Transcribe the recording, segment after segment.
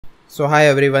So hi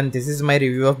everyone, this is my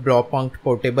review of Blaupunkt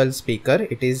portable speaker.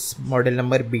 It is model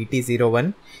number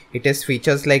BT-01. It has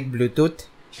features like Bluetooth,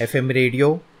 FM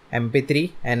radio,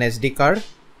 MP3 and SD card.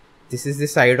 This is the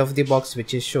side of the box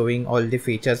which is showing all the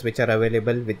features which are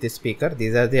available with this speaker.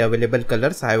 These are the available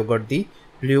colors. I have got the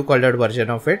blue colored version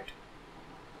of it.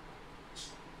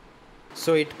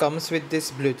 So it comes with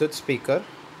this Bluetooth speaker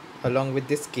along with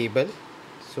this cable.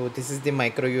 So this is the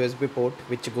micro USB port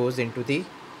which goes into the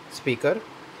speaker,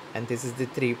 and this is the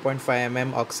 3.5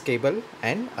 mm aux cable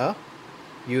and a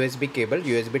USB cable,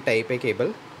 USB type A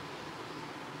cable.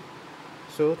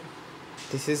 So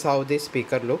this is how the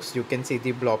speaker looks. You can see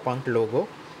the Blaupunkt logo.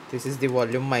 This is the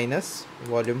volume minus,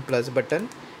 volume plus button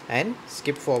and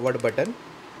skip forward button.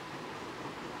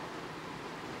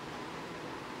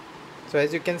 So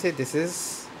as you can see, this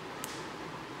is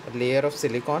a layer of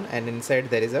silicone and inside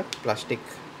there is a plastic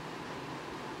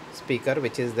speaker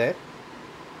which is there.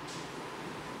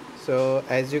 So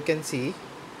as you can see,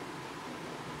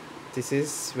 this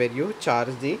is where you charge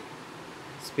the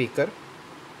speaker,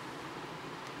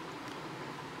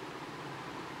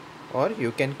 or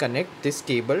you can connect this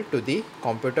cable to the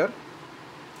computer,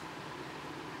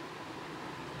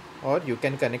 or you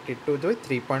can connect it to the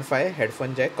 3.5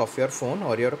 headphone jack of your phone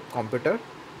or your computer.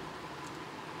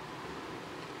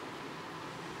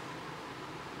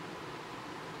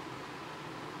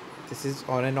 This is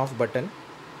on and off button.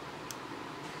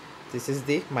 This is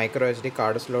the micro SD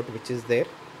card slot which is there,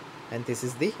 and this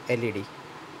is the LED.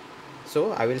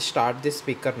 So I will start this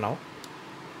speaker now.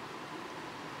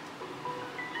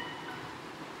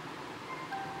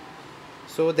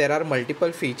 So there are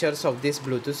multiple features of this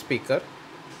Bluetooth speaker: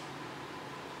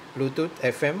 Bluetooth,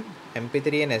 FM,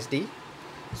 MP3 and SD.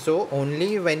 So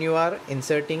only when you are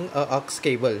inserting a aux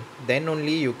cable, then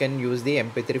only you can use the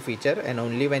MP3 feature, and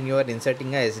only when you are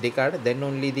inserting a SD card, then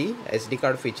only the SD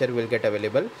card feature will get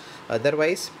available.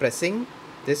 Otherwise, pressing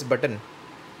this button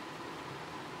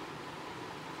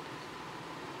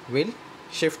will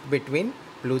shift between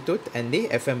Bluetooth and the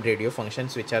FM radio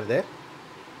functions which are there.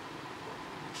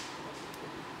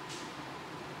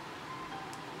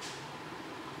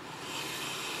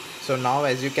 So now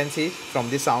as you can see from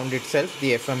the sound itself,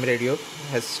 the FM radio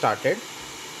has started.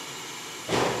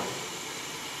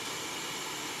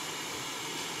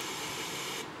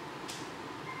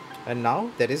 And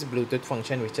now there is Bluetooth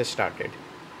function which has started.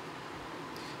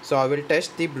 So I will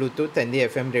test the Bluetooth and the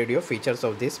FM radio features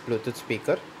of this Bluetooth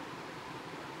speaker.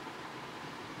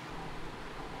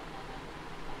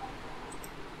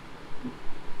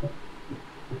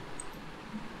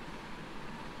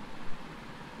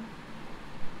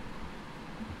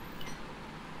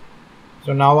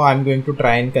 So now I'm going to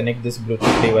try and connect this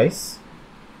Bluetooth device.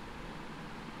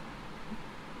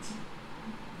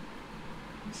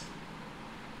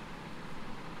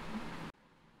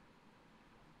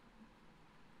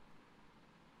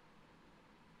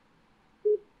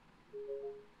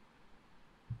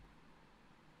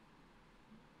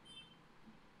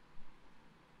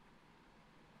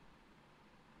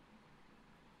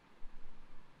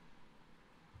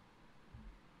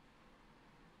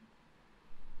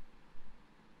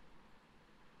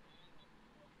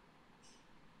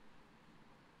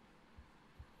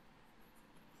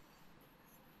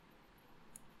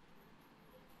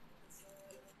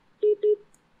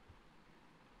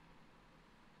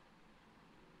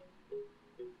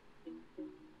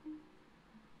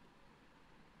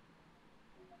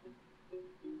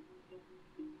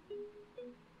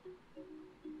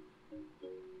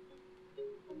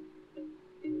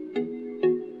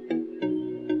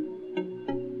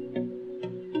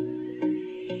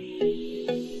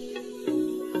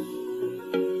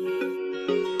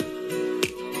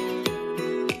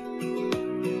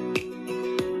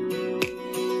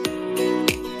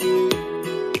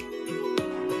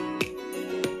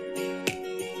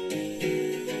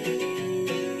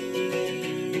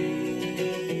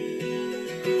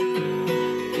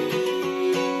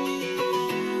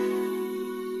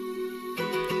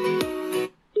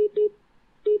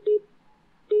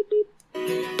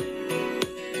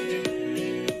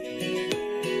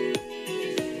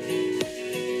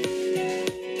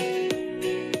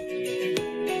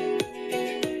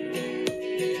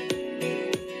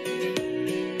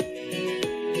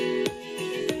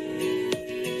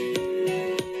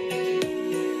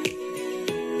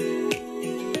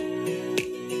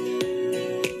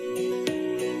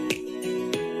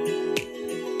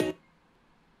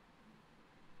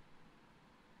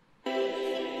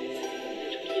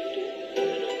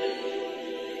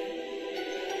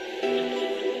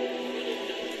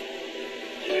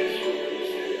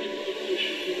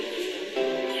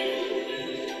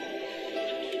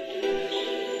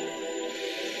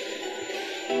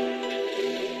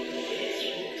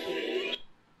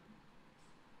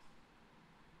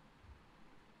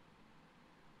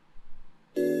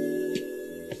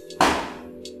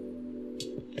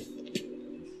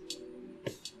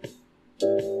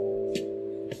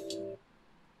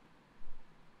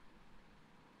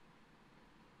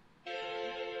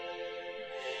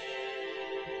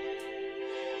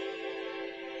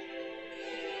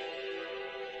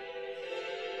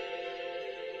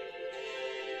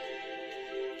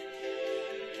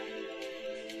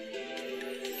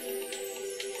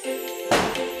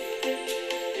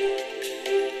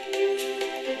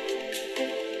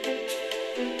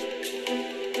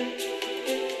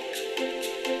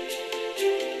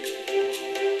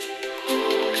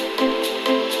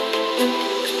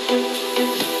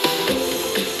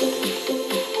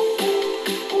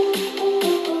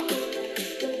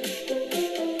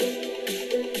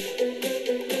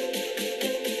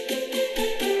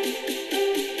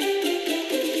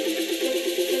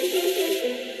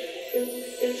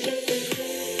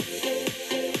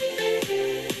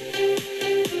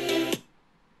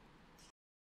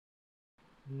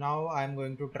 Now I am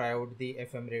going to try out the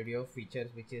FM radio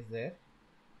features which is there.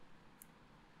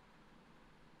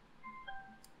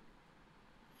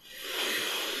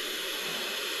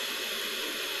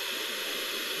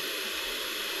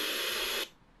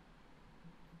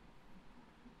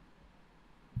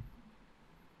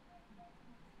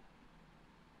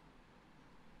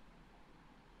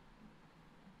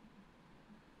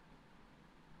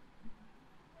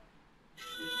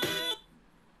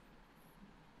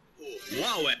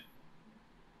 Wow.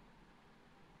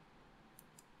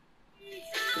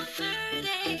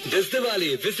 This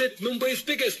Diwali, visit Mumbai's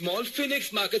biggest mall,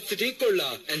 Phoenix Market City,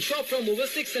 Kurla, and shop from over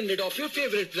 600 of your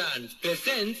favorite brands.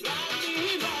 Presents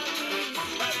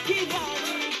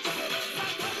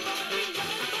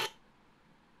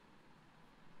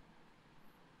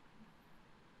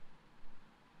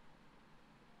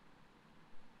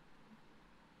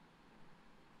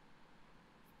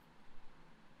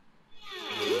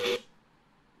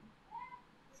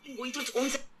going through its own.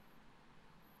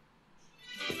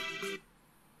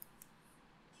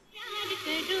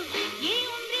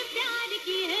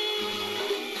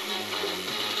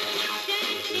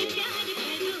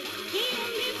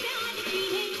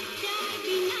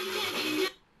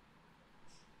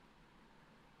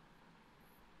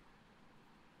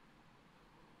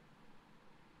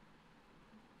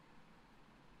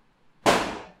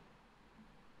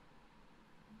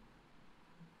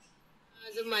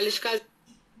 Malishka,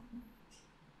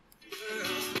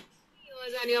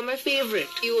 and you're my favorite.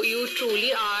 You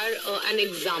truly are an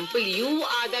example. You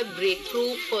are that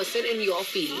breakthrough person in your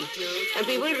field, and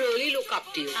people really look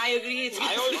up to you. I agree.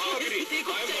 I also agree.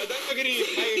 My mother agrees.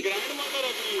 My grandmother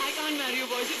agrees. I can't marry you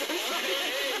boys.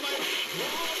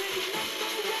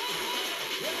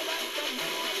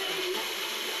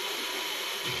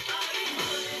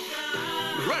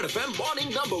 Red FM morning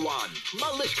number 1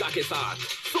 Malishka के साथ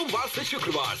सोमवार से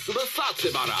शुक्रवार सुबह 7 से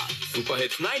 12 super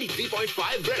hits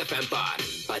 93.5 red FM पर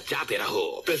बजाते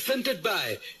रहो. Presented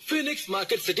by Phoenix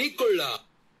Market City, Kurla.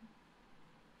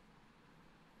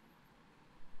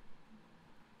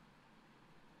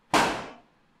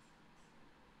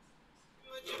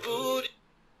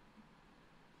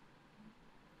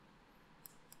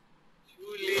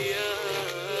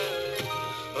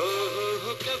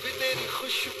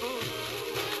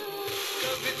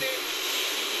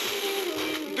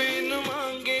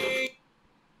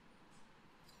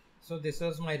 So this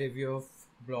was my review of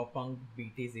Blaupunkt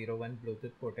BT-01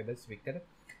 Bluetooth portable speaker.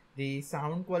 The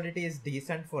sound quality is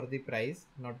decent for the price,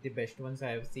 not the best ones I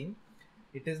have seen.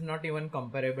 It is not even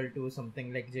comparable to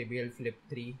something like JBL Flip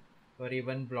 3 or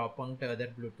even Blaupunkt other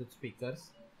Bluetooth speakers.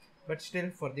 But still,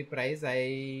 for the price,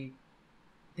 I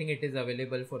think it is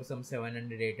available for some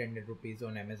 700-800 rupees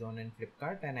on Amazon and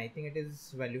Flipkart, and I think it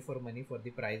is value for money for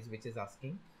the price which is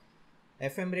asking.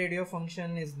 FM radio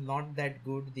function is not that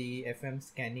good. The FM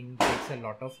scanning takes a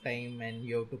lot of time and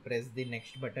you have to press the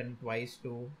next button twice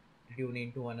to tune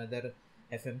into another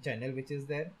FM channel which is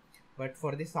there. But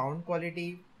for the sound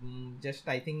quality, just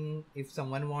I think if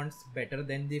someone wants better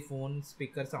than the phone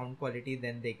speaker sound quality,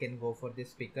 then they can go for this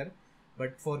speaker.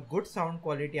 But for good sound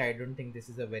quality, I don't think this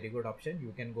is a very good option.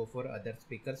 You can go for other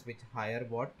speakers which higher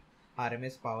watt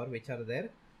RMS power which are there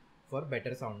for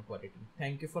better sound quality.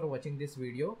 Thank you for watching this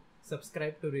video.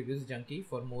 Subscribe to Reviews Junkie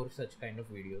for more such kind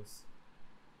of videos.